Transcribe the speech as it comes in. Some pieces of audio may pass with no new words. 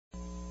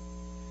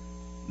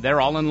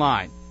They're all in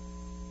line.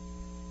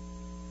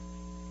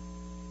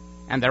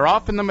 And they're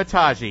off in the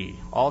Mataji.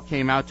 All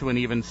came out to an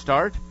even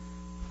start.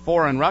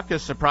 4 and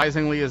Ruckus,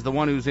 surprisingly, is the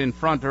one who's in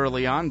front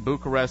early on.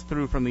 Bucharest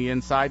through from the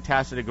inside.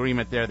 Tacit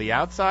Agreement there, the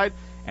outside.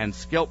 And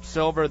Skilp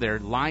Silver, they're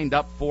lined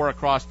up 4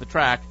 across the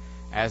track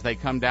as they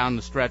come down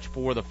the stretch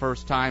for the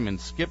first time. And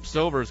Skip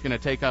Silver is going to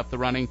take up the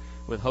running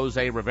with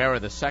Jose Rivera,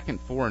 the second.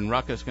 4 and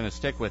Ruckus going to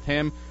stick with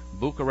him.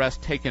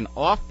 Bucharest taken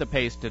off the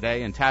pace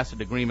today, and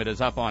Tacit Agreement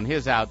is up on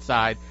his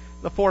outside.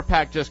 The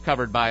 4-pack just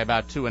covered by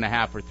about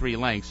 2.5 or 3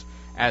 lengths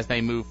as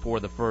they move for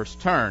the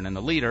first turn. And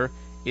the leader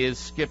is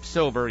Skip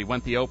Silver. He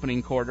went the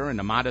opening quarter in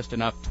a modest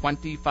enough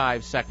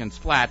 25 seconds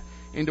flat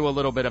into a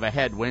little bit of a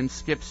headwind.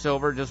 Skip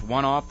Silver just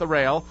one off the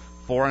rail.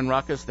 4 and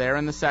Ruckus there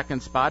in the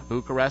second spot.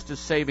 Bucharest is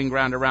saving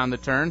ground around the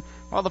turn,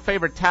 while the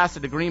favorite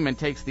Tacit Agreement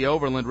takes the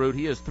overland route.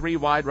 He is 3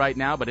 wide right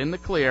now, but in the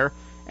clear,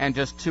 and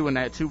just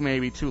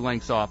maybe 2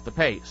 lengths off the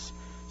pace.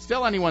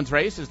 Still anyone's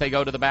race as they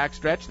go to the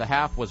backstretch. The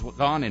half was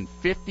gone in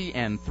 50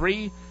 and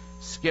 3.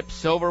 Skip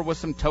Silver with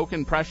some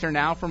token pressure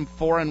now from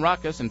 4 and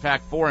Ruckus. In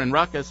fact, 4 and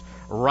Ruckus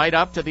right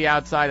up to the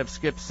outside of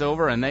Skip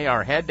Silver, and they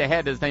are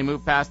head-to-head as they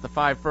move past the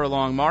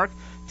 5-furlong mark.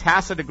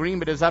 Tacit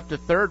Agreement is up to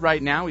third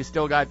right now. He's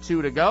still got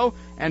 2 to go,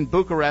 and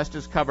Bucharest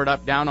is covered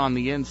up down on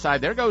the inside.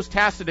 There goes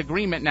Tacit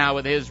Agreement now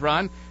with his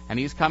run, and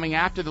he's coming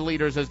after the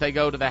leaders as they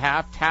go to the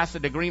half.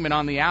 Tacit Agreement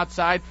on the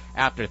outside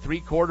after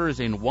 3 quarters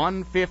in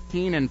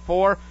 1:15 and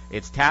 4.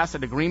 It's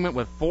Tacit Agreement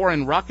with 4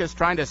 and Ruckus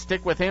trying to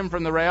stick with him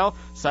from the rail.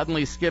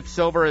 Suddenly Skip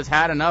Silver has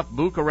had enough.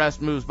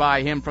 Bucharest moves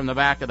by him from the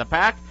back of the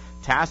pack.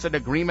 Tacit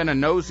Agreement a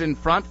nose in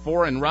front.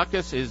 4 and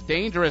Ruckus is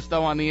dangerous,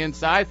 though, on the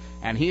inside,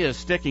 and he is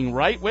sticking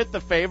right with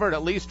the favorite,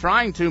 at least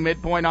trying to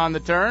midpoint on the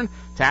turn.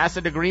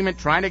 Tacit Agreement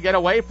trying to get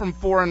away from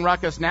 4 and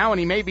Ruckus now, and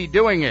he may be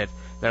doing it.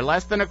 They're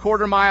less than a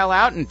quarter mile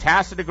out, and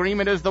Tacit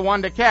Agreement is the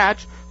one to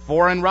catch.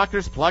 4 and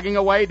Ruckus plugging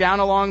away down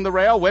along the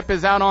rail. Whip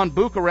is out on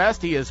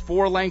Bucharest. He is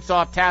 4 lengths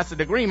off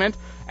Tacit Agreement.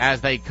 As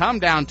they come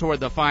down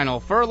toward the final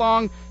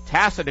furlong,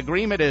 Tacit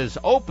Agreement is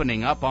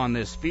opening up on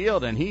this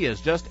field, and he is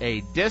just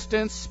a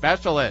distance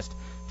specialist.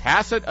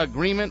 Tacit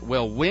Agreement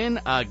will win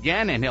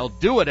again, and he'll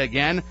do it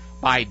again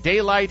by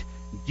daylight,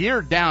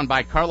 geared down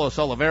by Carlos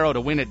Olivero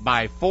to win it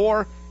by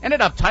 4.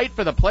 Ended up tight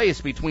for the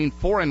place between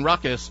 4 and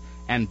Ruckus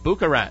and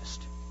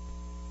Bucharest.